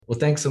Well,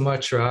 thanks so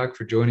much, Chirag,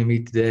 for joining me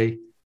today.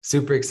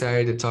 Super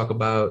excited to talk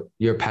about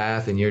your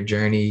path and your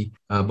journey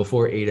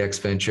before 8X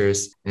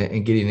Ventures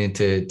and getting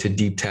into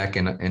deep tech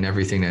and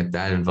everything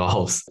that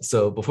involves.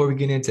 So before we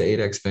get into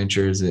 8X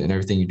Ventures and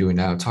everything you're doing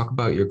now, talk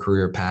about your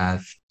career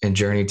path and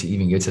journey to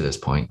even get to this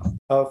point.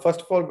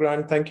 First of all,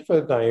 Grant, thank you for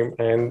the time.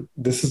 And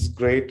this is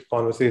great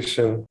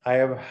conversation. I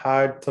have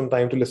had some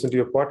time to listen to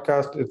your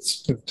podcast.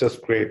 It's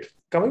just great.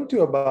 Coming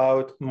to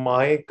about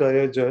my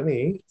career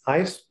journey,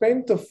 I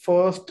spent the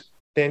first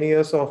 10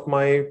 years of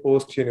my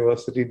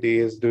post-university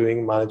days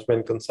doing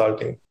management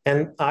consulting.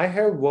 And I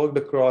have worked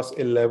across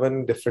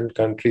 11 different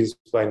countries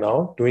by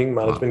now doing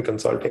management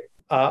consulting.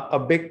 A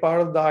big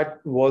part of that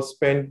was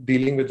spent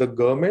dealing with the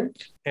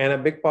government, and a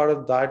big part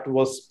of that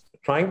was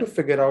trying to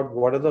figure out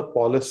what are the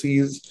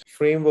policies,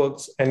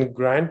 frameworks, and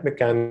grant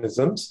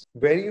mechanisms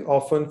very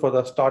often for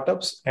the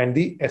startups and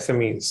the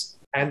SMEs.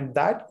 And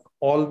that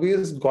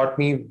always got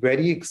me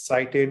very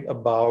excited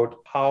about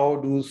how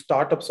do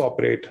startups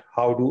operate,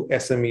 how do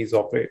SMEs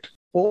operate.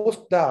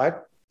 Post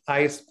that,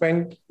 I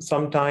spent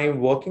some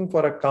time working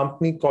for a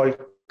company called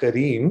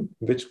Careem,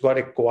 which got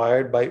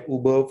acquired by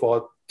Uber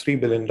for $3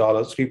 billion,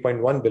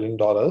 $3.1 billion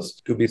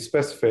to be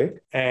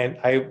specific. And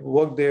I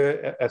worked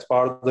there as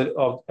part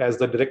of as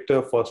the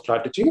director for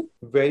strategy.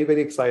 Very, very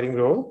exciting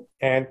role.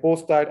 And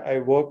post that, I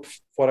worked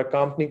for a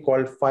company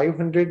called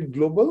 500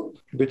 Global,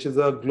 which is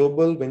a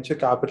global venture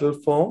capital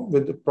firm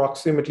with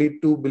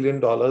approximately $2 billion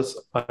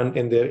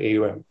in their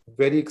AUM.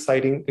 Very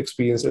exciting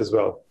experience as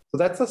well. So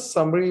that's a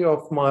summary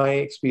of my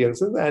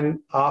experiences. And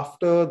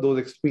after those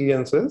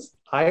experiences,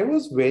 I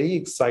was very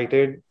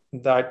excited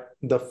that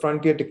the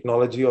frontier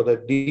technology or the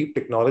deep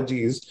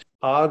technologies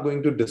are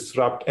going to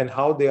disrupt and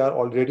how they are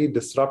already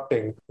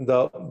disrupting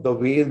the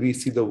way we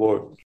see the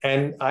world.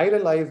 And I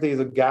realize there is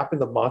a gap in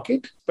the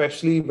market,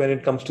 especially when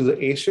it comes to the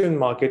Asian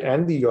market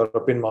and the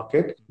European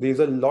market. There's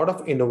a lot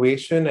of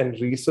innovation and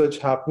research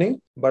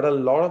happening, but a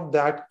lot of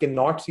that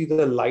cannot see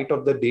the light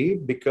of the day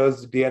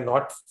because they are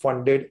not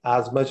funded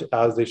as much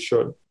as they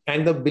should.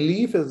 And the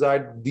belief is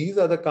that these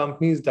are the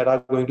companies that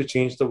are going to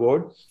change the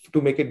world to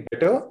make it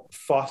better,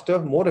 faster,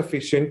 more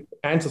efficient,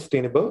 and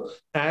sustainable.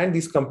 And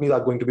these companies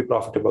are going to be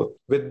profitable.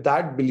 With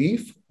that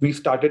belief, we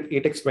started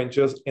 8X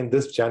Ventures in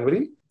this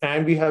January,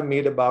 and we have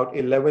made about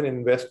 11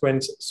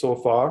 investments so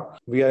far.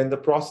 We are in the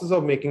process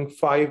of making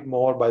 5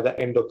 more by the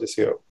end of this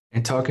year.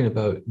 And talking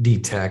about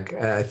deep tech,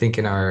 I think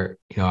in our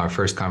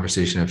first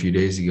conversation a few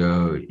days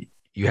ago,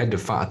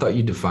 I thought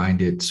you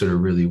defined it sort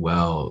of really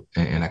well.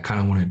 And I kind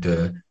of wanted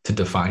to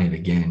define it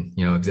again,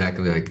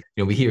 exactly like,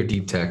 we hear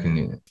deep tech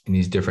in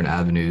these different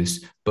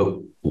avenues, but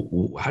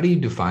how do you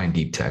define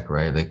deep tech,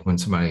 right? Like when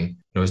somebody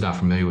is not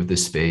familiar with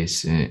this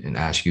space and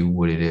ask you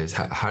what it is,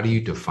 how do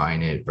you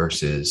define it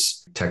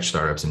versus tech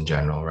startups in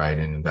general, right?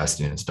 And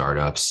investing in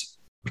startups,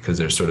 because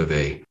there's sort of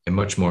a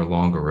much more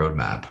longer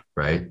roadmap,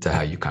 right? To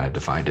how you kind of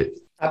defined it.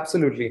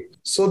 Absolutely.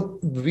 So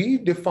we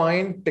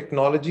define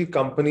technology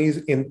companies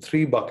in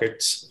 3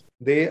 buckets.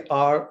 They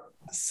are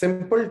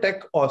simple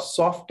tech or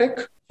soft tech.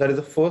 That is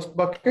the first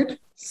bucket.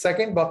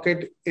 Second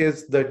bucket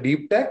is the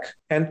deep tech.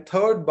 And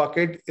third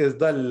bucket is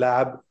the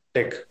lab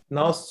tech.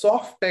 Now,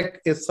 soft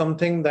tech is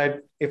something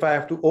that, if I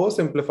have to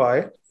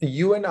oversimplify,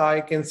 you and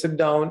I can sit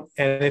down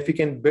and if we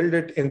can build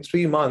it in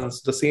 3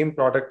 months, the same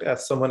product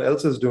as someone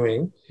else is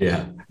doing.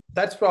 Yeah.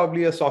 That's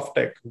probably a soft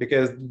tech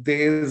because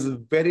there is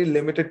very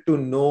limited to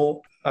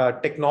no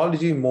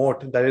technology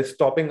moat that is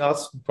stopping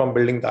us from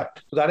building that.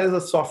 So that is a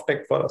soft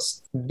tech for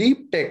us.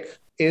 Deep tech,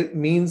 it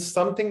means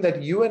something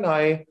that you and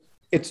I,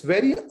 it's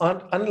very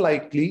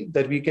unlikely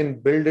that we can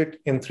build it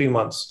in 3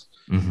 months.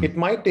 Mm-hmm. It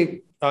might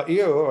take a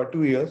year or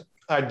 2 years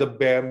at the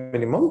bare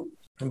minimum.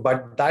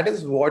 But that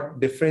is what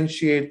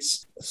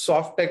differentiates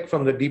soft tech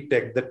from the deep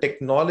tech. The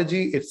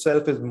technology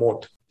itself is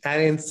moat.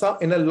 And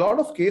in a lot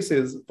of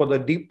cases for the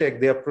deep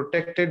tech, they are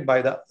protected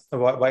by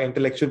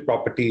intellectual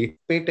property,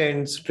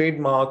 patents,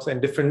 trademarks,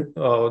 and different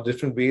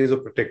ways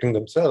of protecting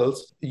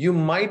themselves. You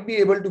might be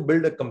able to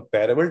build a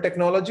comparable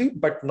technology,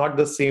 but not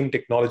the same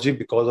technology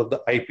because of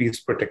the IPs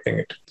protecting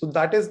it. So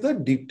that is the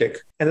deep tech.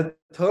 And the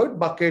third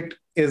bucket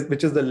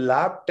which is the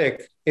lab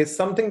tech, is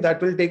something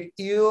that will take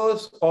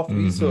years of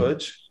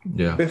research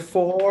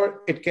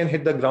before it can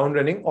hit the ground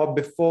running or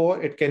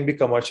before it can be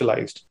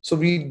commercialized. So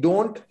we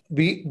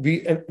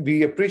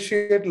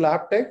appreciate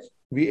lab tech,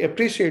 we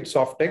appreciate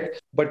soft tech,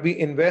 but we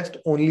invest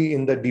only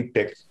in the deep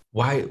tech.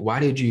 Why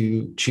did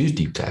you choose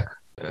deep tech?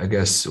 I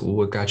guess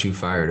what got you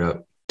fired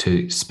up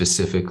to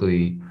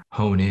specifically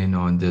hone in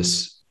on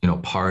this,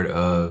 part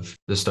of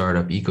the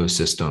startup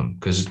ecosystem?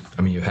 Because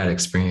you had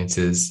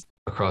experiences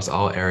across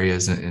all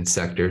areas and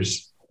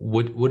sectors.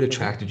 What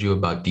attracted you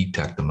about deep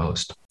tech the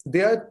most?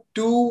 There are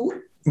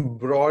 2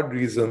 broad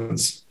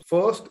reasons.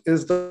 First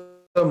is the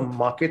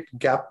market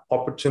gap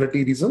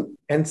opportunity reason.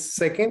 And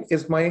second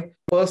is my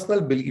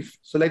personal belief.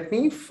 So let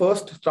me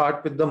first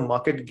start with the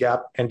market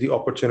gap and the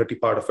opportunity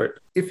part of it.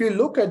 If you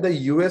look at the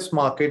US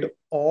market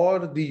or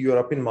the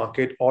European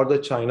market or the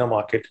China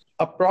market,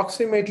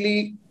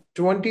 approximately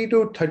 20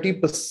 to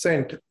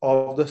 30%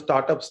 of the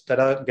startups that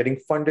are getting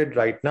funded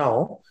right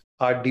now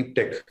are deep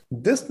tech.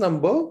 This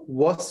number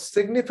was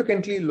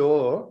significantly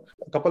lower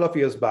a couple of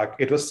years back.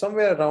 It was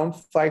somewhere around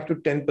 5 to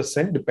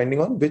 10%,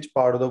 depending on which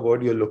part of the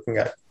world you're looking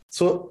at.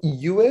 So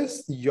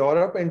US,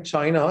 Europe, and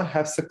China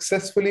have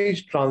successfully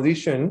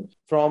transitioned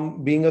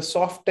from being a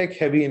soft tech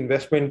heavy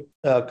investment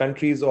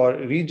countries or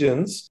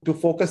regions to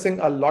focusing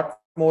a lot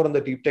more on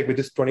the deep tech, which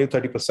is 20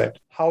 to 30%.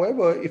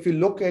 However, if you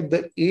look at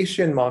the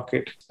Asian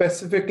market,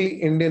 specifically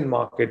Indian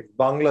market,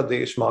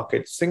 Bangladesh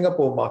market,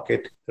 Singapore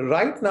market,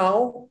 right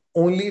now,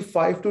 only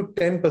 5 to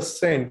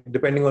 10%,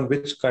 depending on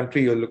which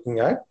country you're looking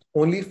at,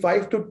 only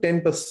 5 to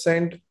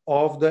 10%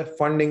 of the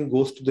funding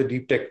goes to the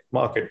deep tech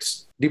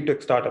markets, deep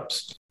tech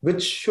startups,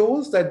 which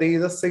shows that there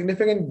is a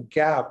significant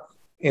gap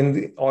in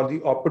the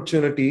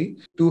opportunity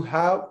to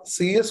have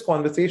serious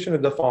conversation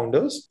with the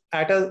founders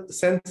at a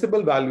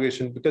sensible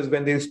valuation, because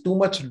when there's too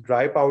much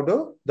dry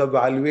powder, the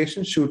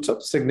valuation shoots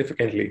up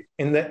significantly.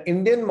 In the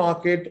Indian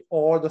market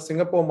or the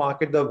Singapore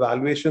market, the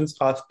valuations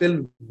are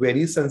still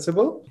very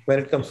sensible when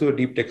it comes to the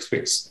deep tech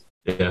space.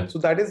 Yeah. So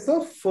that is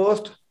the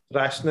first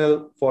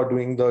rationale for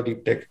doing the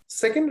deep tech.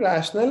 Second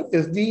rationale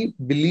is the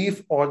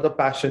belief or the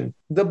passion.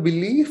 The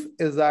belief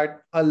is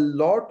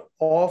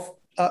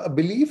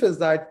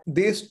that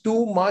there's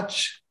too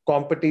much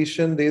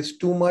competition, there's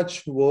too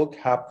much work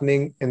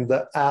happening in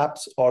the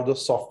apps or the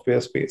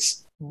software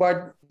space.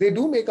 But they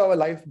do make our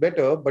life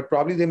better, but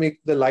probably they make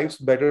the lives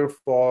better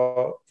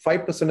for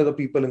 5% of the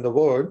people in the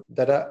world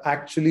that are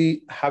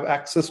actually have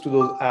access to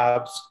those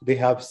apps. They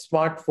have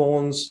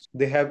smartphones,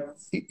 they have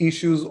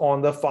issues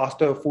on the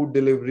faster food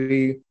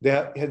delivery, they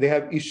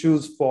have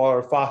issues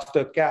for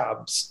faster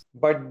cabs.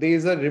 But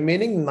there's a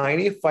remaining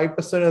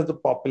 95% of the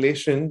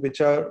population which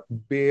has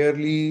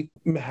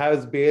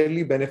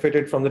barely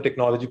benefited from the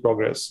technology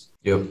progress.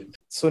 Yep.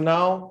 So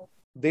now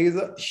there is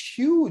a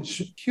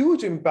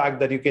huge impact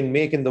that you can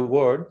make in the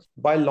world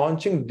by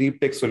launching deep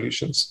tech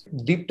solutions.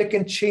 Deep tech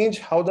can change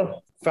how the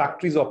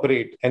factories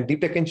operate, and deep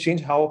tech can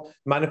change how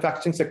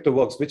manufacturing sector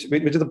works, which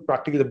is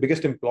practically the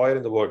biggest employer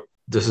in the world.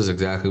 This is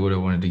exactly what I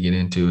wanted to get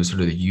into, is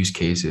sort of the use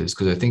cases,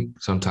 because I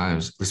think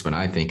sometimes, at least when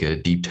I think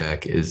of deep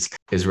tech, is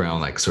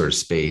around like sort of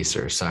space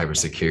or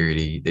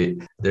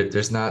cybersecurity.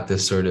 There's not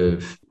this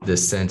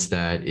sense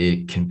that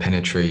it can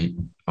penetrate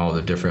all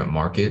the different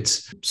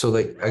markets. So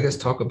like, I guess let's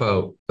talk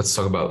about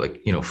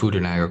like, food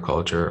and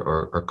agriculture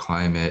or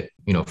climate,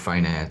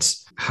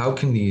 finance. How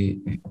can the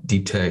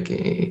deep tech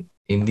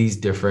in these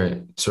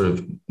different sort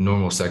of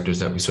normal sectors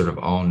that we sort of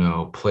all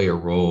know play a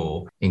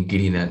role in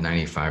getting that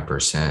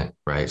 95%,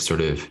 right?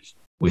 Sort of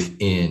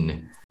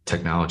within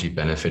technology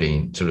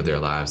benefiting sort of their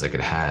lives like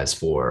it has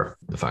for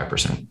the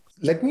 5%.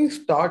 Let me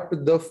start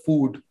with the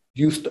food.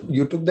 You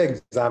took the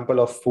example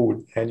of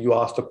food and you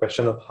asked the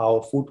question of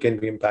how food can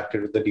be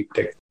impacted with the deep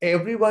tech.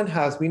 Everyone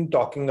has been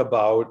talking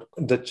about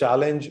the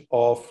challenge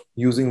of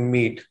using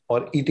meat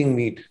or eating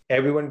meat.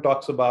 Everyone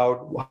talks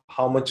about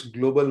how much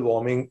global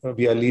warming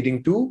we are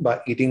leading to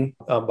by eating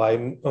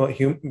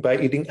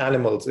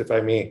animals, if I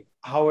may.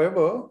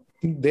 However,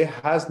 there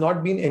has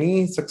not been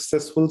any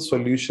successful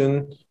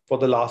solution for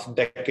the last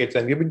decades.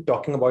 And we've been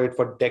talking about it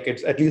for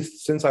decades. At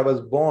least since I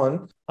was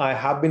born, I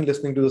have been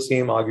listening to the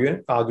same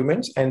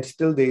arguments, and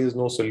still there is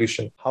no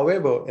solution.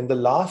 However, in the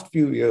last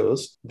few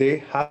years, there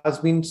has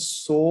been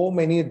so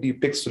many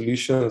deep tech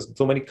solutions,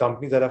 so many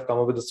companies that have come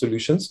up with the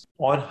solutions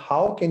on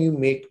how can you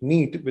make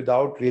meat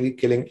without really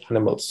killing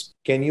animals.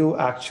 Can you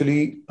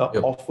actually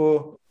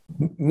offer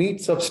meat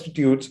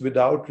substitutes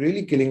without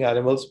really killing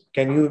animals?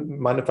 Can you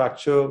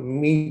manufacture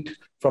meat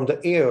from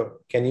the air?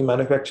 Can you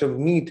manufacture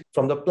meat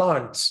from the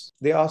plants?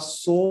 There are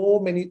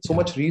so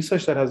much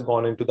research that has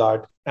gone into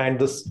that, and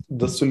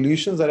the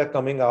solutions that are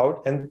coming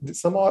out, and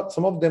some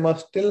of them are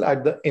still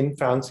at the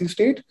infancy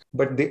state,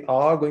 but they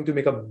are going to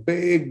make a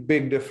big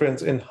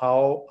difference in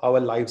how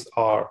our lives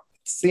are.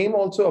 Same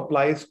also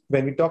applies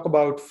when we talk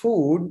about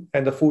food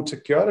and the food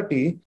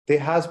security. There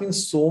has been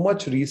so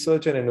much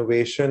research and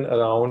innovation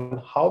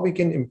around how we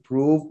can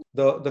improve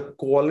the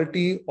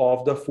quality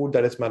of the food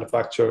that is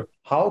manufactured.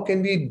 How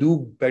can we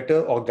do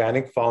better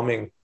organic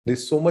farming?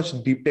 There's so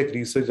much deep tech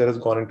research that has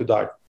gone into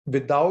that.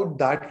 Without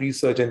that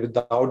research and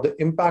without the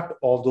impact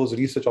of those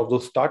research of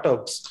those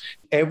startups,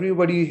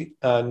 everybody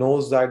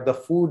knows that the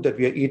food that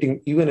we are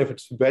eating, even if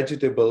it's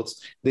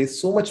vegetables, there's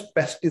so much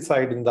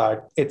pesticide in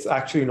that, it's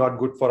actually not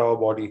good for our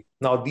body.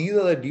 Now, these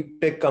are the deep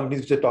tech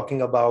companies which are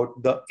talking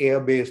about the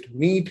air-based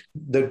meat,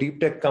 the deep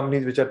tech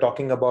companies which are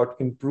talking about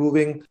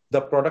improving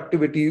the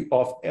productivity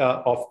of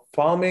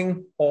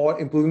farming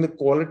or improving the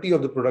quality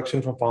of the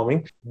production from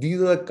farming.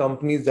 These are the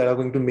companies that are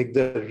going to make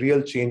the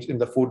real change in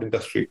the food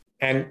industry.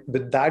 And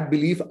with that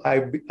belief,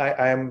 I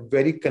am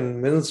very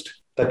convinced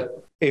that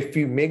if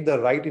we make the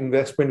right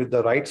investment with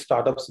the right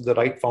startups, the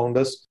right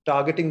founders,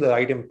 targeting the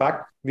right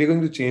impact, we're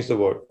going to change the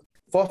world.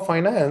 For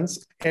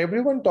finance,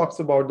 everyone talks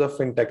about the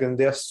fintech, and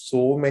there are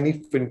so many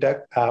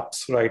fintech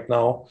apps right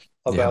now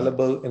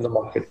available in the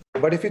market.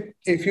 But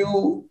if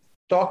you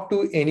talk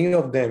to any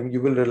of them, you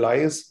will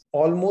realize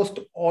almost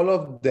all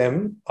of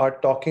them are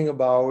talking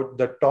about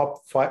the top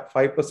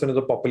 5% of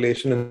the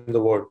population in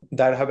the world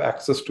that have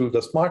access to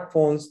the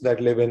smartphones,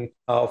 that live in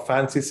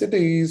fancy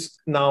cities.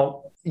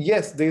 Now,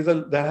 yes, there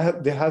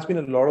has been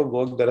a lot of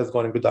work that has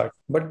gone into that.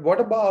 But what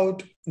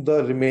about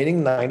the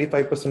remaining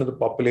 95% of the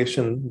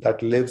population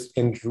that lives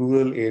in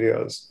rural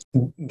areas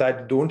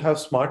that don't have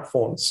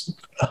smartphones?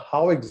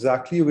 How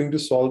exactly are you going to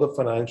solve the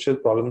financial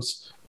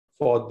problems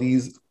for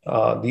these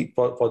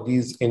for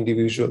these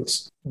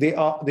individuals? There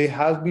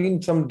has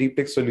been some deep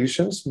tech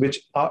solutions which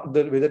are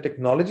where the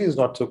technology is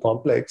not so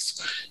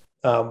complex,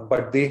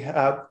 but they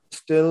have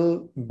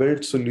still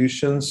built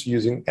solutions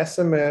using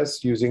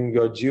SMS, using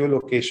your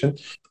geolocation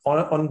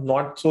on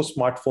not so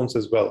smartphones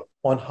as well,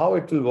 on how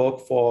it will work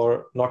for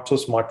not so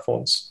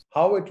smartphones,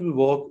 how it will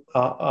work,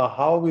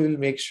 how we will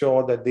make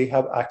sure that they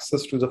have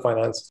access to the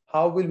finance,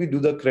 how will we do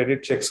the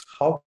credit checks,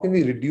 how can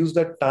we reduce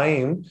the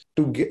time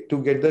to get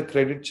the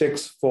credit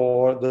checks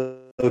for the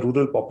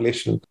rural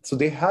population. So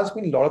there has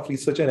been a lot of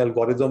research and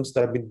algorithms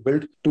that have been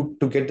built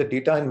to get the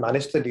data and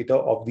manage the data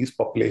of these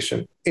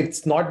population.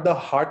 It's not the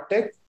hard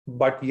tech,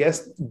 but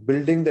yes,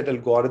 building that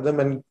algorithm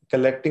and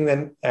collecting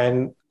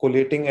and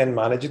collating and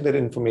managing that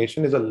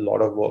information is a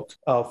lot of work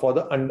for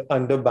the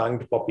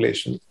underbanked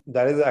population.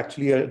 That is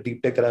actually a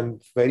deep tech that I'm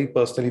very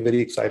personally very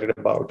excited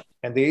about.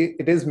 And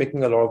it is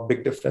making a lot of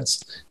big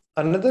difference.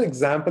 Another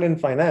example in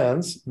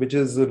finance, which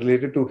is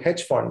related to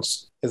hedge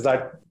funds, is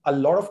that a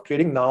lot of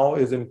trading now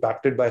is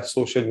impacted by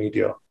social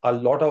media. A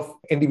lot of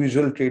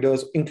individual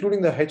traders,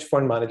 including the hedge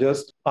fund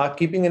managers, are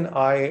keeping an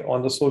eye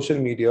on the social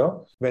media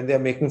when they're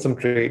making some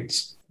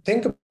trades.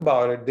 Think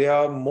about it. There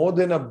are more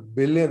than 1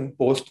 billion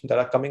posts that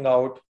are coming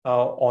out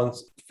on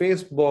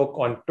Facebook,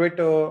 on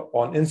Twitter,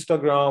 on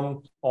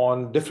Instagram,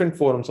 on different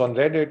forums, on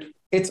Reddit.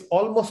 It's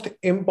almost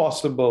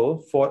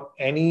impossible for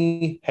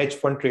any hedge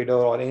fund trader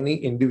or any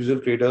individual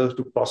trader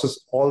to process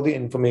all the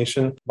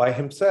information by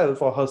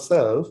himself or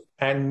herself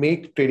and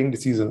make trading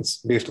decisions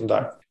based on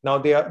that. Now,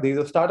 there's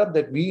a startup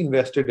that we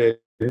invested in.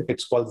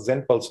 It's called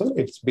ZenPulsar.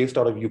 It's based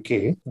out of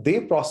UK. They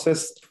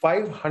process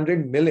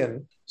 500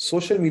 million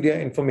social media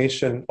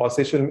information or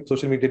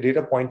social media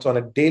data points on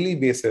a daily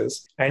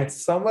basis and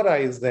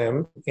summarize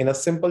them in a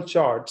simple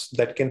charts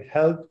that can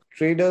help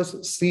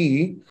traders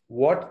see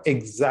what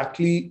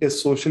exactly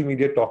is social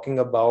media talking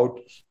about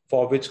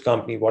for which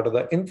company, what are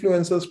the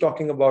influencers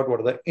talking about, what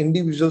are the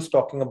individuals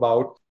talking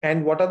about,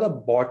 and what are the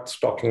bots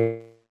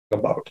talking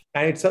about.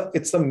 And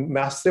it's a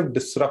massive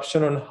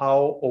disruption on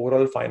how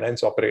overall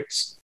finance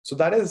operates. So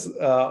that is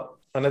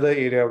another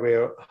area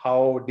where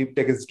how deep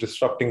tech is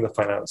disrupting the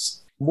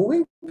finance.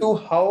 Moving to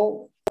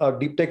how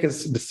deep tech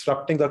is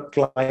disrupting the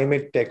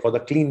climate tech or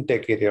the clean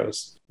tech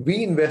areas.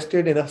 We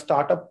invested in a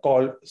startup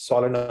called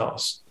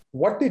Solenas.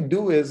 What they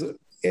do is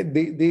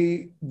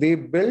they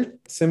built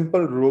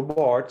simple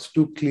robots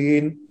to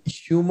clean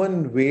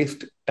human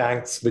waste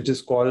tanks, which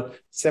is called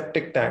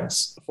septic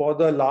tanks. For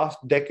the last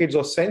decades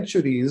or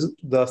centuries,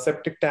 the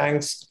septic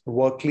tanks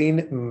were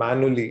cleaned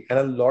manually, and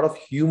a lot of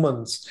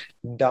humans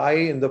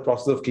die in the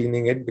process of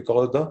cleaning it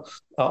because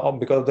of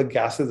the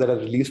gases that are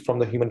released from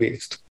the human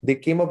waste. They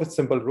came up with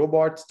simple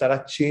robots that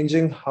are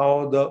changing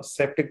how the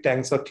septic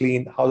tanks are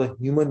cleaned, how the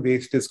human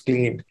waste is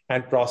cleaned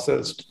and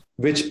processed,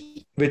 which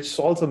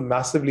solves a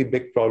massively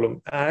big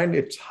problem, and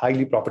it's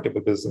highly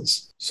profitable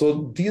business.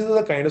 So these are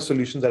the kind of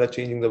solutions that are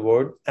changing the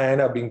world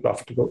and are being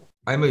profitable.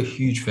 I'm a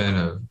huge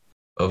fan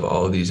of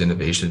all of these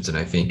innovations, and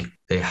I think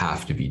they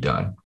have to be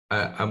done.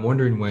 I'm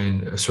wondering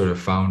when sort of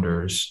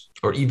founders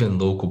or even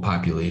local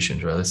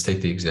populations, right? Let's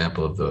take the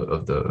example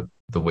of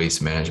the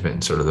waste management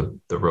and sort of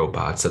the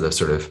robots that have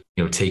sort of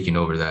taken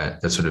over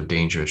that sort of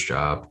dangerous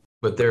job.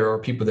 But there are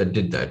people that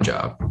did that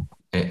job,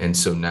 and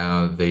so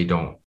now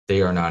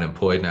they are not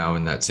employed now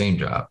in that same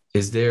job.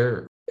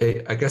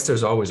 I guess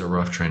there's always a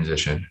rough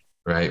transition,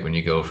 right? When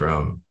you go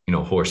from,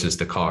 horses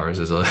to cars,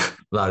 there's a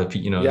lot of,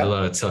 a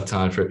lot of tough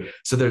time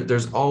so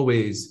there's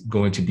always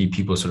going to be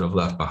people sort of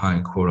left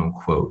behind, quote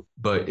unquote.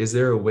 But is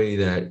there a way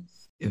that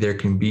there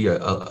can be a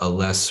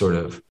less sort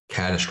of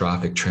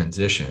catastrophic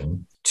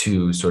transition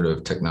to sort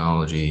of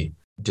technology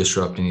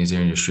disrupting these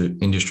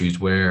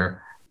industries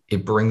where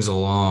it brings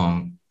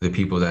along the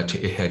people that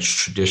it had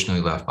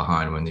traditionally left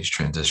behind when these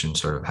transitions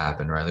sort of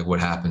happen, right? Like what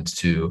happens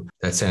to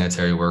that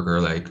sanitary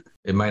worker? Like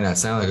it might not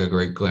sound like a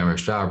great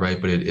glamorous job, right?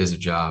 But it is a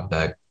job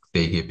that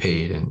they get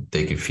paid and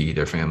they can feed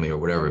their family or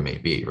whatever it may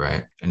be,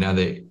 right? And now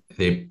they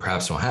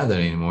perhaps don't have that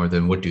anymore.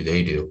 Then what do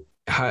they do?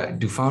 How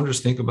do founders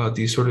think about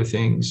these sort of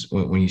things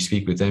when you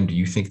speak with them? Do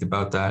you think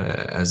about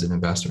that as an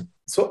investor?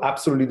 So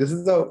absolutely. This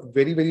is a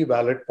very, very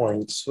valid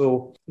point.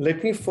 So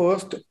let me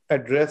first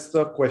address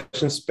the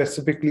question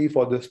specifically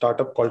for the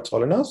startup called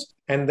Solenas,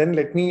 and then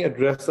let me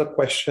address the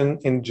question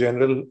in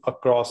general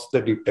across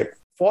the deep tech.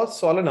 For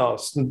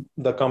Solenas,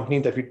 the company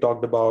that we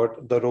talked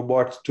about, the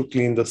robots to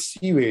clean the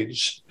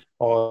sewage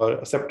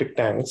or septic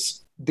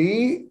tanks,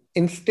 they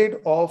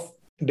instead of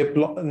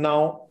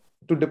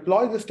to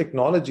deploy this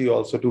technology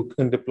also to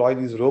deploy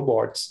these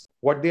robots,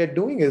 what they are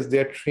doing is they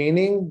are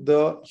training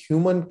the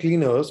human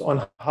cleaners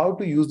on how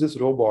to use these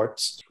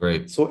robots.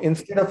 Right. So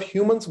instead of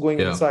humans going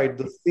inside,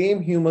 the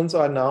same humans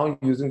are now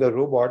using the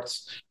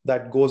robots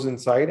that goes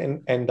inside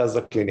and does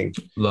the cleaning.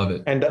 Love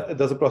it. And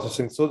does the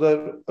processing. So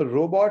the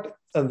robot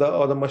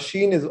or the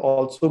machine is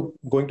also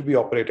going to be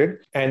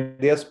operated, and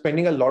they are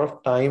spending a lot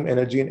of time,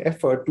 energy, and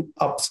effort to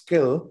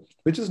upskill,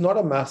 which is not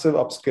a massive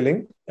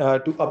upskilling,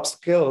 to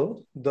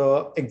upskill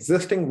the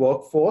existing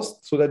workforce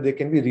so that they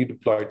can be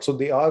redeployed. So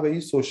they are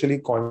very socially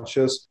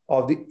conscious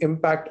of the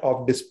impact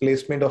of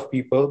displacement of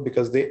people,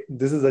 because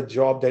this is a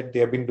job that they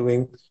have been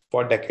doing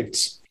for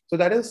decades. So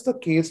that is the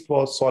case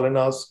for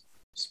Solenas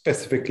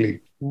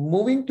specifically.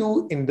 Moving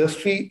to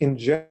industry in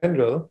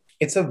general,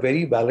 it's a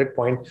very valid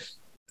point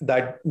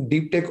that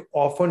deep tech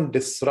often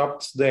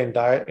disrupts the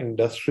entire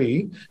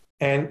industry,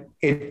 and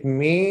it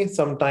may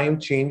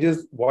sometimes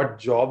changes what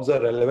jobs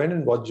are relevant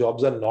and what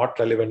jobs are not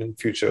relevant in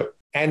future.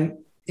 And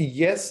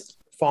yes,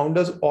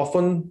 founders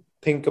often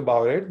think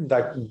about it,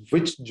 that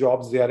which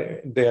jobs they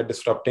are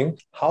disrupting,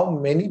 how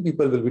many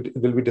people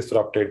will be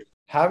disrupted.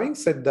 Having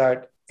said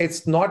that,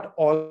 it's not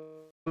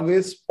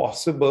always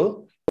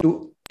possible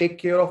to take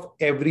care of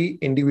every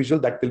individual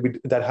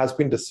that has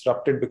been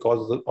disrupted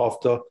because of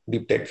the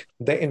deep tech.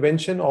 The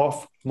invention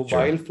of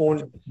mobile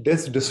phone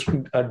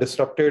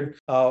disrupted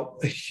a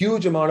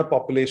huge amount of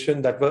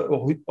population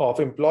of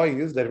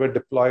employees that were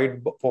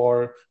deployed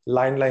for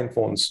landline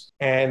phones,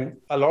 and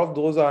a lot of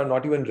those are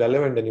not even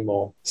relevant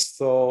anymore.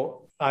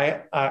 So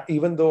I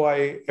even though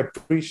I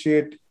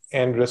appreciate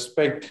and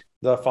respect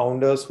the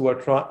founders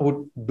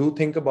who do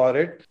think about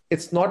it,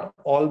 it's not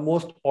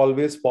almost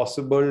always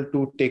possible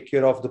to take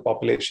care of the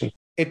population.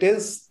 It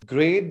is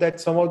great that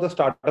some of the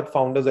startup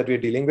founders that we're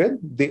dealing with,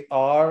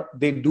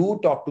 they do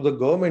talk to the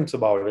governments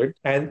about it,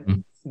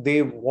 and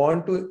they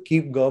want to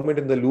keep government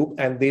in the loop,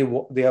 and they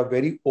are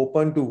very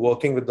open to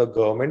working with the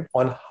government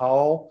on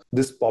how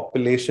this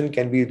population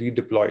can be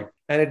redeployed.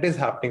 And it is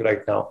happening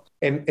right now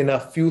in a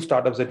few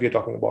startups that we're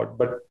talking about.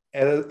 But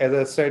as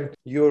I said,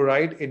 you're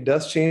right, it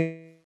does change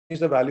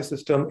the value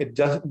system.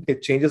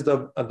 It changes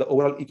the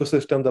overall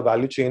ecosystem, the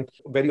value chain,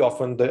 very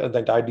often the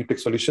entire deep tech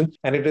solution,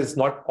 and it is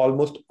not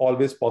almost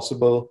always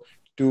possible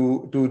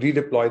to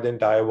redeploy the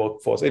entire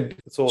workforce.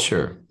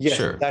 Sure.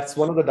 That's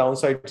one of the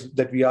downsides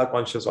that we are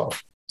conscious of.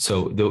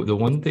 So the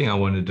one thing I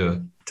wanted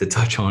to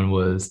touch on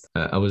was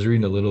I was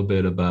reading a little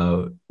bit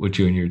about what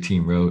you and your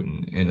team wrote,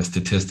 and a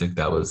statistic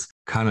that was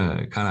kind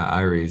of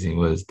eye-raising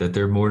was that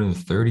there are more than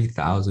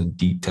 30,000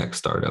 deep tech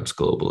startups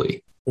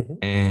globally. Mm-hmm.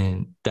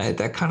 And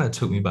that kind of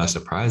took me by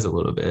surprise a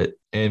little bit.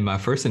 And my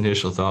first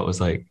initial thought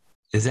was like,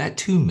 is that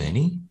too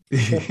many?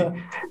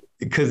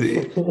 Because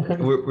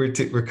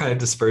we're kind of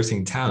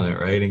dispersing talent,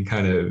 right? And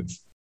kind of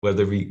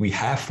whether we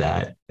have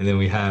that, and then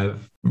we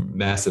have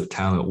massive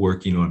talent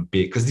working on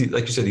big, because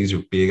like you said, these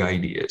are big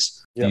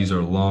ideas. Yep. These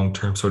are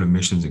long-term sort of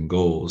missions and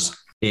goals.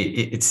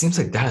 It seems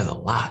like that is a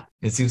lot.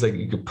 It seems like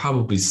you could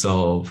probably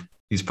solve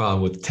these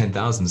problems with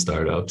 10,000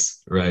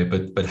 startups, right?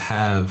 But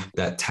have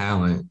that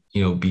talent,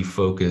 be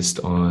focused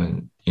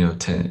on,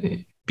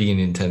 being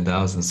in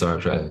 10,000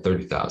 startups rather than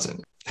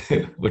 30,000.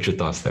 What's your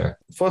thoughts there?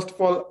 First of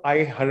all,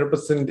 I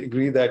 100%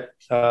 agree that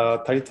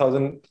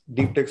 30,000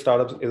 deep tech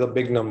startups is a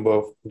big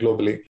number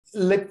globally.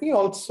 Let me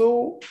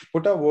also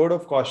put a word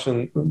of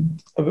caution.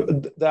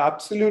 The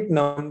absolute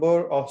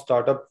number of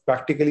startups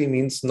practically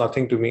means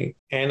nothing to me.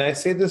 And I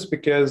say this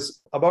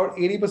because about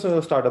 80% of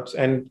the startups,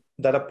 and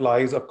that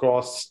applies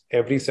across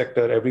every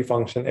sector, every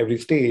function, every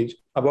stage,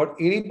 about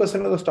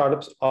 80% of the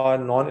startups are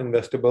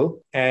non-investable,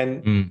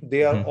 and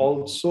they are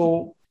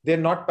also...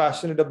 they're not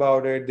passionate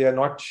about it. They are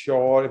not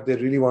sure if they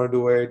really want to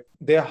do it.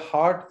 Their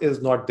heart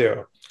is not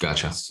there.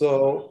 Gotcha.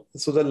 So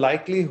the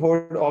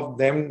likelihood of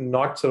them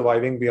not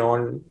surviving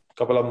beyond a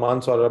couple of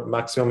months or a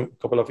maximum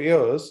couple of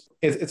years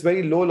it's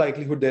very low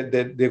likelihood that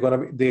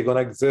they're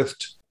gonna exist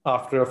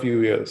after a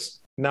few years.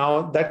 Now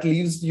that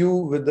leaves you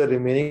with the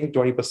remaining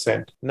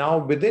 20%. Now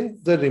within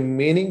the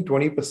remaining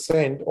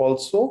 20%,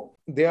 also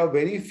there are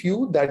very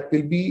few that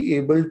will be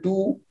able to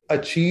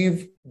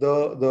achieve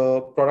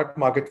the product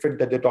market fit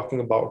that they're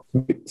talking about.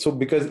 So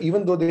because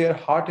even though their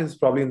heart is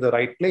probably in the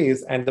right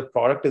place and the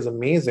product is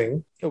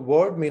amazing, the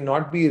world may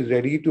not be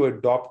ready to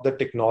adopt the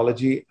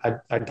technology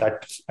at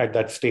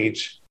that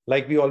stage.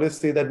 Like we always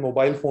say that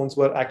mobile phones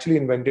were actually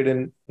invented in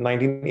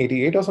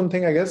 1988 or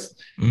something, I guess,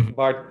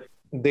 but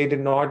they did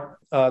not,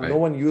 right. No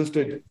one used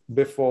it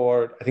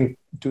before, I think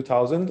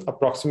 2000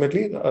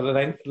 approximately,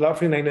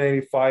 roughly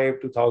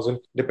 1995, 2000,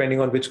 depending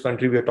on which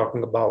country we are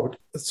talking about.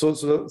 So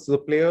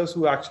the players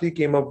who actually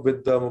came up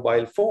with the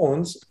mobile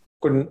phones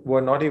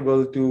were not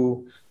able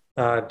to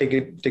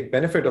take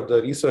benefit of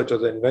the research or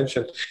the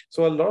invention.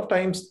 So a lot of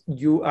times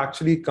you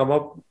actually come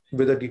up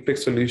with the deep tech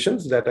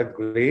solutions that are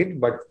great,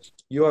 but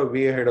you are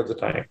way ahead of the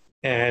time.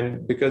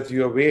 And because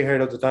you are way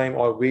ahead of the time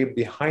or way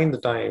behind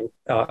the time,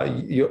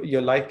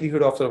 your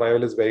likelihood of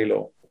survival is very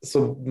low.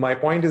 So my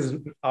point is,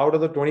 out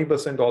of the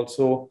 20%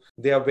 also,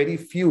 there are very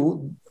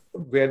few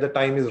where the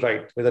time is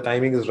right, where the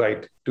timing is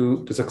right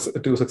to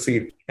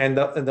succeed. And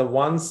the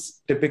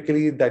ones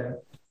typically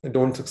that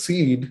don't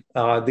succeed,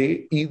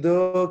 they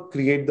either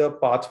create the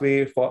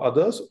pathway for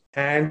others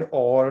and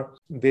or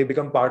they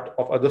become part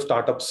of other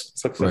startups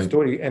success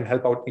story and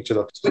help out each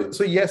other.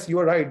 So yes, you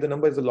are right. The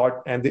number is a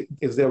lot, and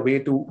is there a way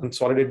to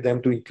consolidate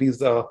them to increase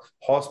the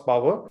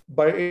horsepower?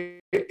 But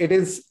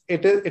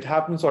it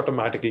happens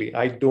automatically.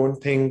 I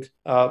don't think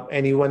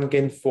anyone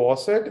can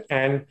force it,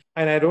 and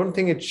I don't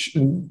think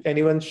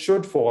anyone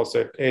should force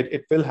it.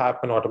 It will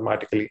happen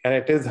automatically, and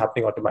it is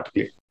happening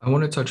automatically. I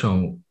want to touch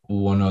on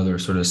one other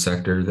sort of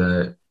sector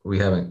that we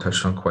haven't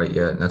touched on quite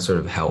yet, and that's sort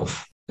of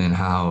health and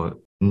how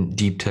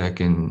deep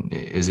tech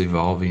is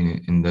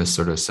evolving in this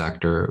sort of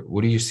sector.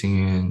 What are you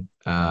seeing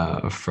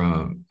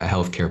from a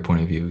healthcare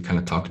point of view? We kind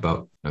of talked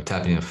about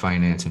tapping into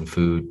finance and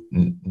food.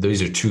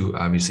 These are two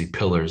obviously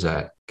pillars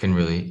that can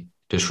really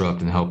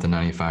disrupt and help the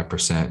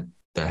 95%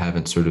 that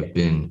haven't sort of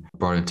been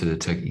brought into the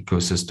tech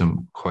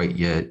ecosystem quite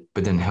yet.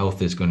 But then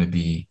health is going to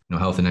be,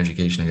 health and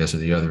education, I guess, are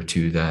the other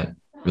two that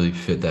really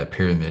fit that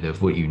pyramid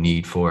of what you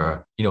need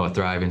for, a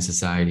thriving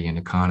society and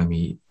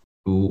economy.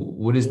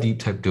 What is deep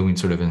tech doing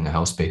sort of in the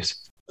health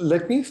space?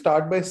 Let me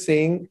start by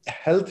saying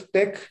health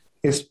tech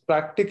is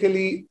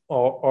practically,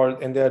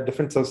 and there are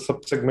different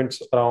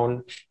sub-segments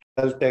around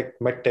health tech,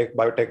 med tech,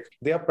 biotech.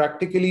 They are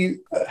practically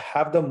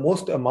have the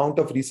most amount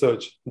of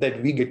research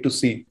that we get to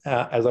see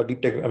as a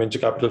deep tech venture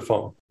capital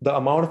firm. The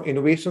amount of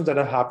innovations that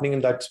are happening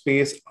in that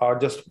space are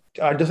just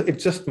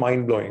it's just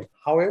mind blowing.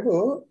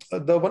 However,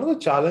 one of the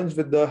challenge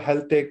with the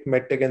health tech,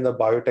 med tech, and the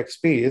biotech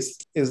space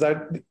is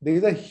that there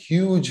is a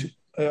huge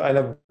and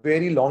a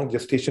very long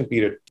gestation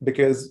period,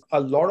 because a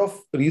lot of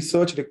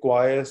research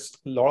requires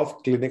a lot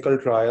of clinical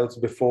trials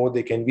before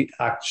they can be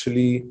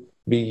actually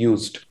be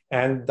used.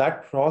 And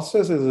that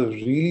process is a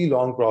really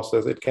long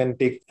process. It can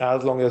take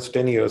as long as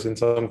 10 years in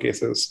some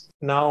cases.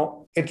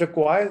 Now, it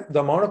requires the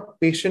amount of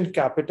patient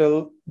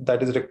capital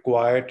that is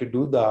required to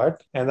do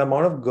that, and the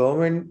amount of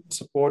government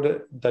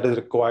support that is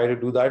required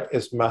to do that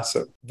is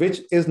massive,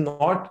 which is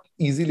not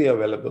easily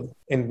available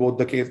in both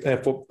the case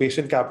for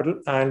patient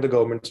capital and the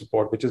government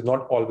support, which is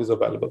not always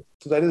available.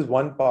 So that is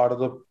one part of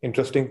the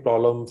interesting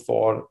problem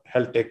for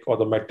health tech or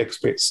the med tech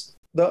space.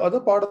 The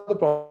other part of the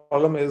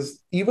problem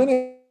is,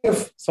 even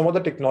if some of the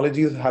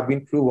technologies have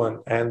been proven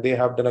and they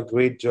have done a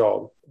great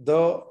job,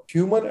 the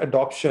human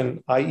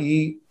adoption,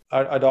 i.e.,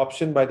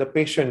 adoption by the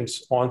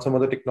patients on some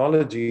of the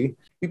technology,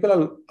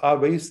 people are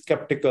very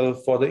skeptical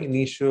for the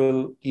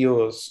initial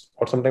years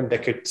or sometimes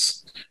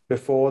decades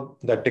before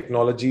that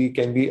technology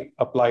can be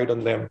applied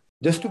on them.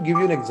 Just to give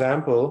you an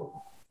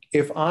example,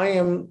 if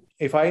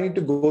I need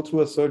to go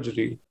through a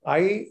surgery,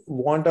 I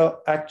want an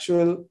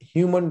actual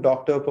human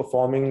doctor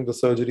performing the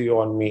surgery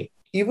on me.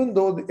 Even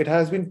though it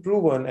has been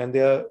proven and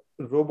there are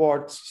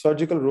robots,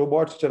 surgical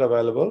robots which are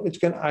available, which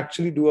can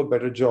actually do a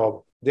better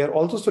job. There are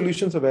also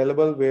solutions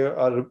available where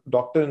a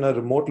doctor in a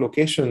remote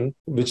location,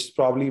 which is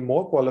probably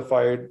more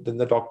qualified than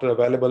the doctor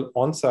available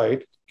on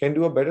site, can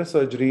do a better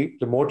surgery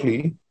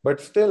remotely. But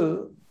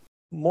still,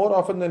 more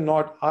often than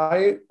not,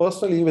 I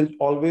personally will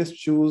always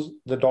choose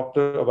the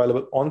doctor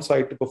available on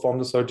site to perform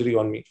the surgery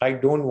on me. I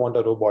don't want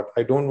a robot.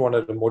 I don't want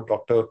a remote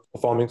doctor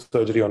performing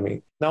surgery on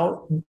me.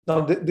 Now,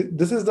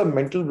 this is the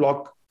mental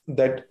block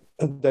that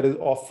is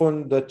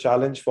often the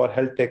challenge for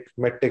health tech,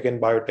 med tech,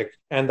 and biotech.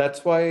 And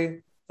that's why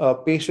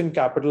patient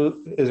capital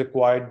is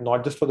required,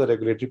 not just for the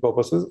regulatory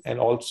purposes, and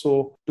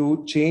also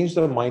to change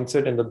the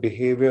mindset and the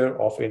behavior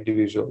of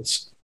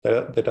individuals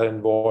that are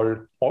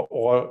involved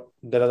or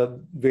that are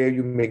where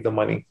you make the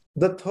money.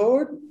 The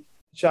third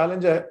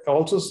challenge I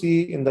also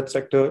see in that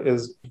sector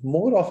is,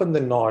 more often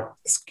than not,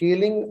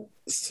 scaling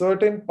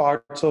certain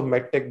parts of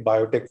medtech,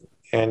 biotech,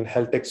 and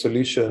health tech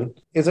solution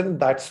isn't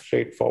that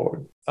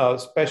straightforward,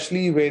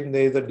 especially when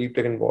there's a deep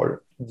tech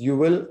involved. You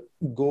will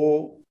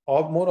go,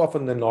 or more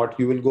often than not,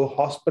 you will go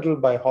hospital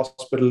by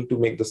hospital to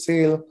make the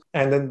sale.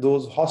 And then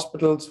those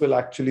hospitals will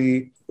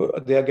actually,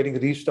 they are getting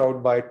reached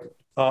out by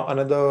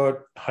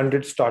another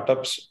 100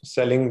 startups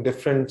selling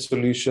different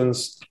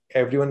solutions,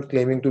 everyone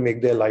claiming to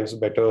make their lives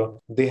better.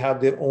 They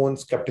have their own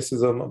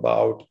skepticism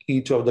about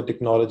each of the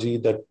technology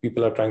that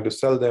people are trying to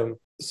sell them.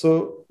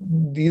 So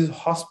these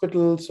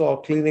hospitals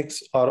or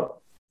clinics are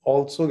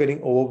also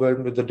getting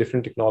overwhelmed with the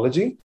different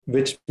technology,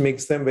 which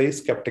makes them very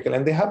skeptical.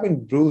 And they have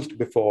been bruised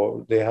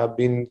before. There have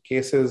been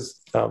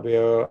cases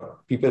where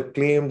people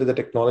claim that the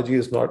technology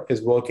is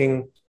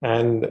working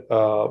and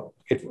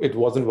it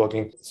wasn't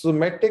working. So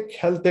medtech,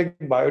 health tech,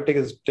 biotech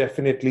is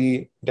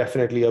definitely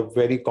a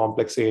very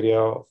complex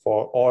area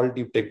for all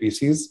deep tech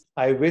VCs.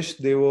 I wish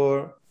there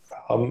were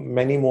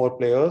many more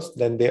players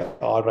than there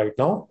are right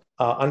now.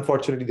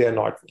 Unfortunately, they are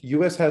not.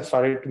 US has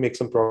started to make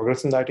some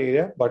progress in that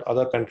area, but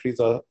other countries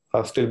are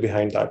still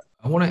behind that.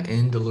 I want to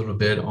end a little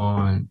bit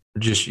on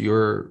just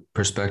your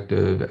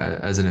perspective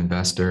as an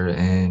investor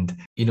and,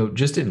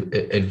 just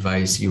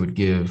advice you would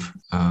give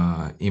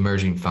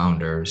emerging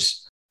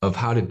founders of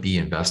how to be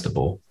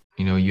investable.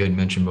 You had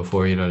mentioned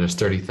before, there's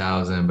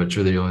 30,000, but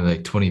really only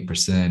like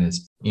 20%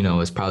 is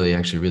probably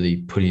actually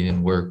really putting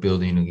in work,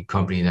 building a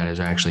company that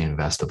is actually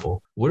investable.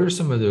 What are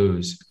some of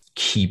those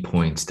key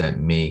points that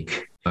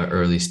make an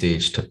early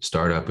stage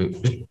startup.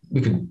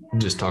 We could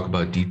just talk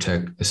about deep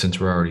tech since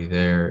we're already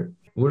there.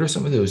 What are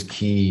some of those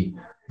key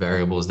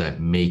variables that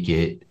make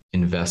it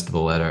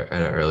investable at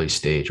an early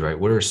stage, right?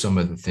 What are some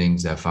of the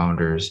things that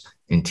founders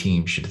and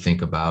teams should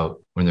think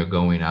about when they're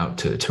going out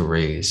to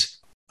raise?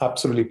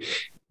 Absolutely.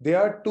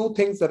 There are two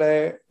things that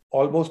I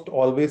almost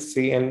always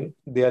say, and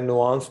they are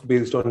nuanced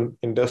based on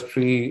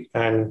industry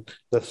and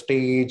the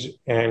stage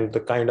and the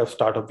kind of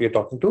startup we are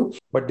talking to.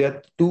 But there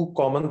are two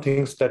common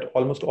things that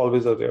almost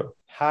always are there.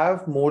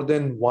 Have more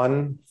than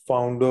one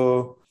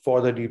founder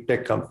for the deep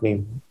tech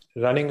company.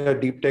 Running a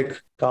deep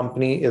tech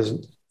company is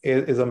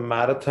a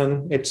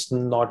marathon. It's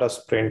not a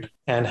sprint.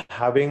 And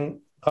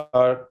having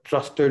a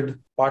trusted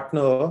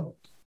partner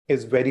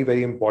is very,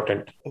 very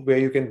important, where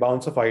you can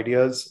bounce off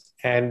ideas,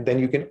 and then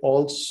you can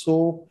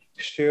also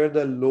share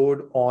the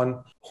load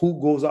on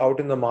who goes out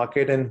in the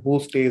market and who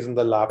stays in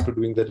the lab to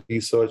doing the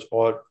research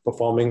or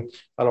performing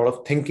a lot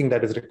of thinking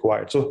that is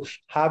required. So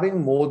having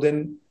more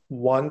than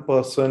one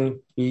person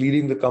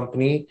leading the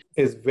company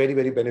is very,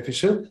 very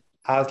beneficial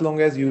as long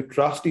as you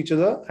trust each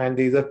other and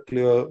there's a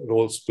clear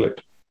role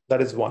split.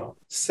 That is one.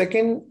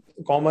 Second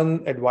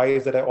common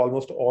advice that I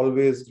almost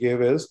always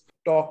give is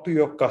talk to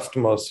your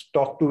customers,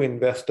 talk to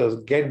investors,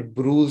 get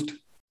bruised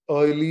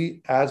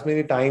early as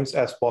many times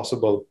as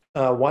possible.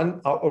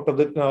 One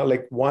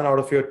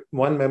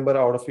member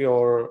out of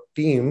your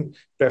team,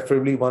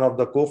 preferably one of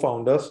the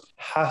co-founders,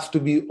 has to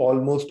be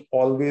almost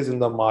always in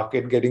the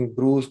market, getting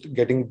bruised,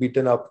 getting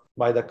beaten up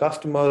by the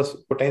customers,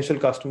 potential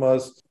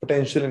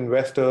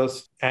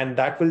investors, and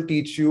that will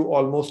teach you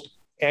almost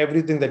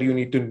everything that you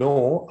need to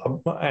know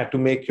to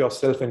make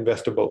yourself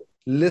investable.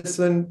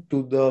 Listen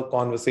to the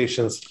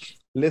conversations.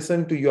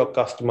 Listen to your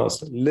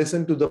customers,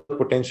 listen to the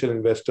potential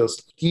investors,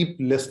 keep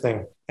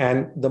listening.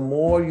 And the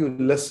more you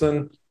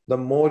listen, the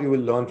more you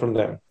will learn from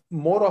them.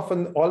 More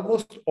often,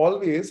 almost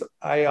always,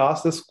 I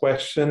ask this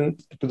question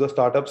to the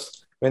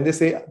startups when they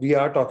say, we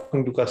are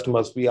talking to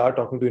customers, we are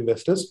talking to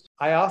investors.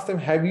 I ask them,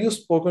 have you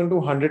spoken to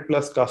 100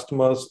 plus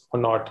customers or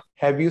not?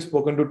 Have you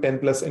spoken to 10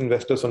 plus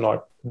investors or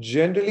not?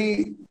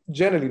 Generally,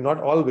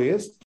 not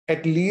always,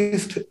 at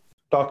least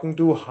talking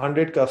to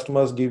 100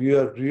 customers give you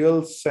a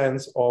real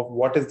sense of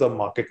what is the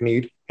market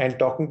need, and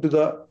talking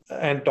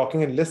and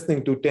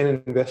listening to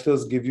 10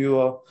 investors give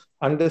you a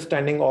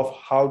understanding of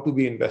how to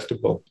be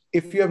investable.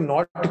 If you have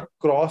not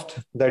crossed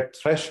that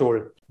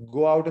threshold,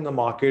 go out in the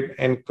market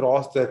and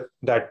cross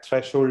that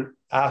threshold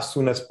as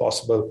soon as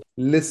possible.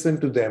 Listen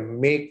to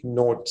them, make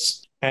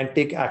notes, and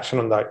take action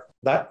on that.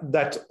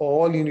 That's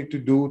all you need to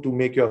do to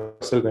make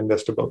yourself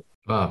investable.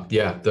 Wow,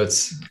 yeah,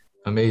 that's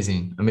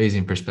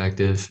amazing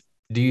perspective.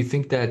 Do you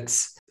think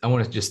I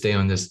want to just stay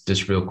on this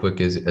just real quick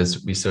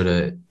as we sort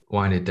of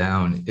wind it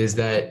down, is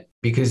that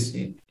because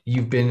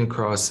you've been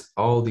across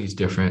all these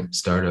different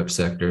startup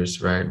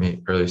sectors, right? I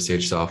mean, early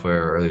stage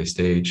software, early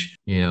stage,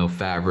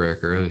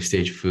 fabric, early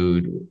stage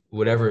food,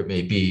 whatever it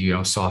may be,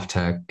 soft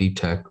tech, deep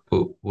tech,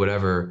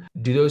 whatever.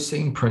 Do you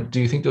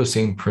think those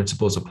same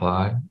principles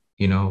apply,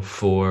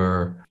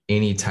 for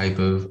any type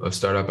of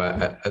startup?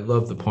 I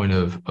love the point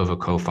of a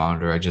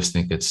co-founder. I just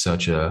think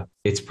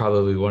it's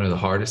probably one of the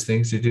hardest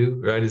things to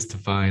do, right? Is to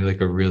find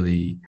like a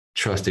really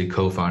trusted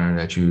co-founder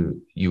that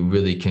you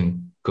really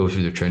can go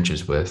through the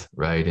trenches with,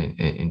 right?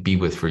 And be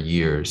with for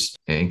years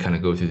and kind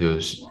of go through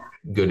those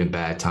good and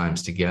bad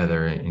times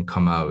together and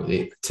come out.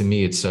 To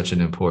me, it's such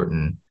an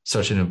important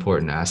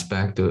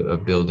aspect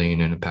of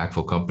building an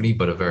impactful company,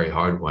 but a very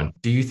hard one.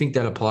 Do you think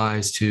that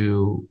applies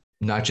to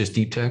not just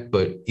deep tech,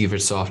 but either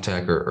soft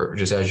tech or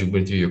just as you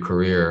went through your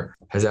career?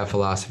 Has that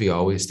philosophy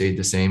always stayed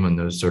the same on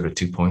those sort of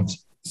 2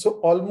 points? So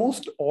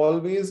almost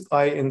always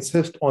I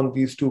insist on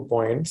these 2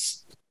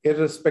 points,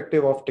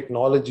 irrespective of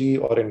technology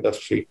or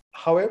industry.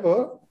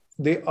 However,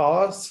 there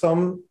are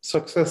some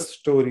success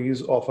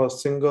stories of a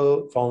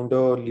single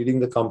founder leading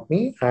the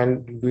company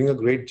and doing a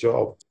great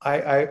job.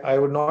 I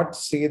would not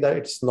say that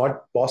it's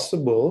not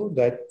possible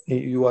that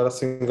you are a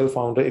single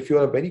founder. If you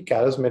are a very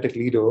charismatic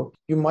leader,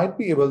 you might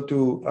be able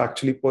to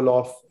actually pull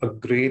off a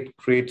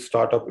great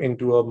startup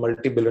into a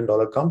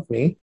multi-billion-dollar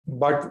company.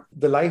 But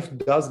the life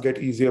does get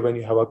easier when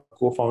you have a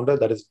co-founder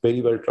that is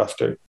very well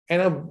trusted.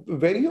 And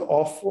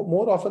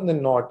more often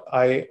than not,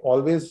 I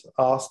always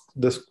ask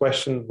this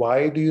question,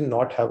 why do you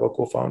not have a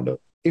co-founder?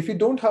 If you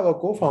don't have a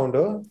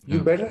co-founder, you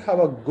better have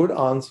a good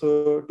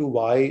answer to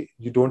why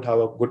you don't have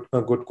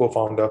a good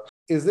co-founder.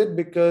 Is it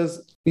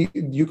because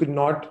you could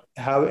not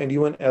have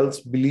anyone else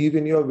believe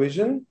in your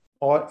vision?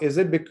 Or is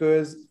it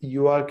because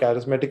you are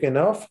charismatic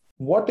enough?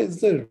 What is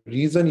the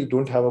reason you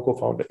don't have a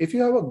co-founder? If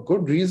you have a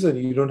good reason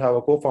you don't have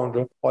a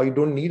co-founder or you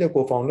don't need a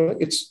co-founder,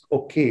 it's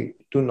okay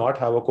to not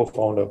have a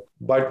co-founder.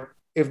 But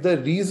if the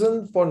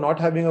reason for not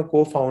having a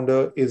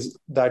co-founder is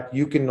that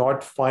you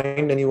cannot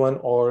find anyone,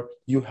 or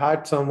you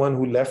had someone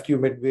who left you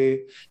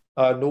midway,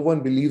 no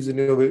one believes in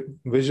your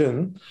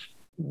vision,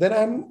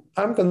 then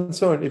I'm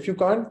concerned. If you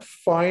can't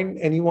find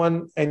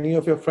anyone, any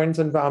of your friends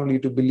and family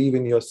to believe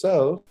in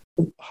yourself,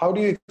 how do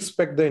you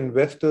expect the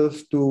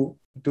investors to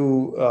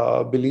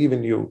believe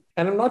in you?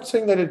 And I'm not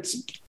saying that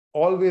it's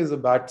always a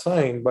bad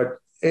sign, but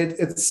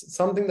it's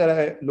something that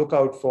I look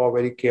out for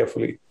very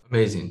carefully.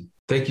 Amazing.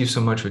 Thank you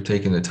so much for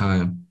taking the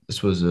time.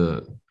 This was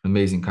an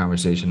amazing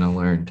conversation. I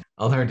learned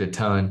a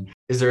ton.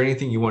 Is there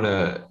anything you want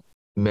to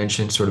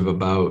mention sort of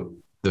about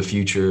the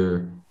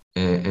future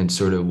and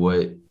sort of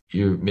what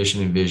your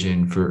mission and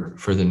vision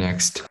for the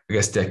next, I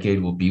guess,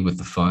 decade will be with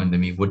the fund? I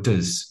mean, what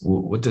does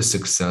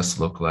success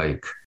look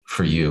like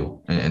for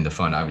you and the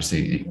fund?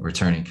 Obviously,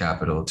 returning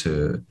capital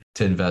to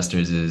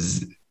investors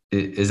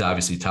is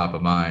obviously top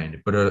of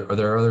mind, but are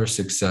there other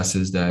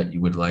successes that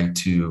you would like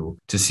to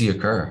see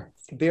occur?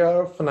 There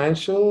are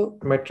financial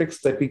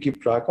metrics that we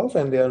keep track of,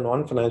 and there are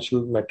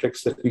non-financial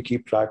metrics that we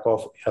keep track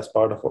of as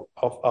part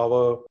of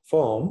our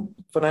firm.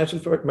 Financial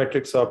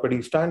metrics are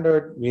pretty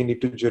standard. We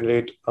need to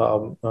generate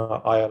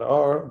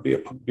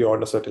IRR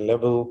beyond a certain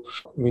level.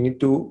 We need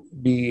to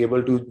be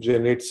able to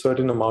generate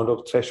certain amount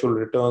of threshold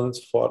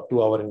returns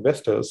to our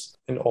investors.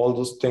 And all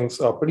those things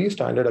are pretty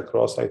standard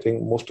across, I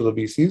think, most of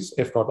the VCs,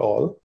 if not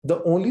all.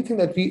 The only thing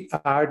that we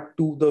add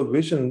to the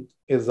vision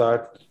is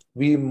that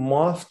we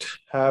must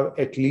have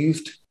at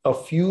least a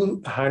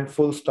few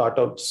handful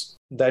startups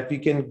that we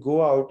can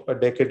go out a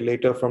decade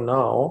later from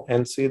now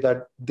and say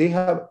that they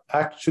have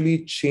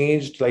actually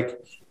changed like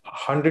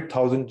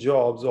 100,000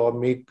 jobs or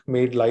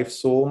made life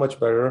so much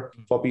better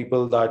for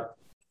people that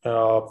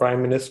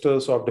prime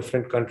ministers of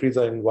different countries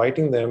are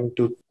inviting them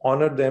to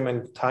honor them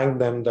and thank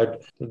them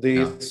that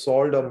they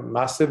solved a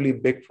massively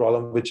big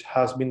problem which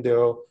has been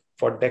there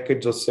for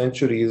decades or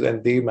centuries,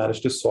 and they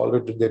managed to solve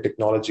it with their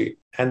technology.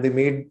 And they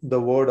made the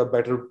world a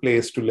better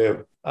place to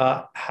live.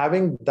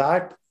 Having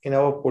that in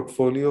our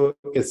portfolio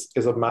is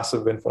a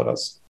massive win for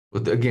us.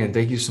 Well, again,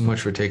 thank you so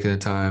much for taking the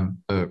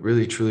time.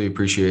 Really, truly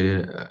appreciate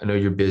it. I know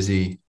you're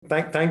busy.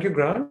 Thank you,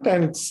 Grant.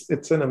 And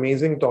it's an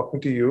amazing talking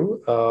to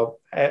you.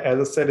 As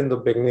I said in the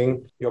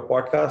beginning, your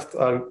podcasts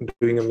are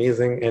doing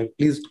amazing, and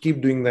please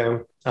keep doing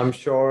them. I'm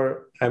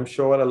sure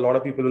a lot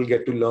of people will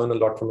get to learn a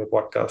lot from your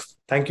podcast.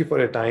 Thank you for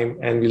your time,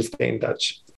 and we'll stay in touch.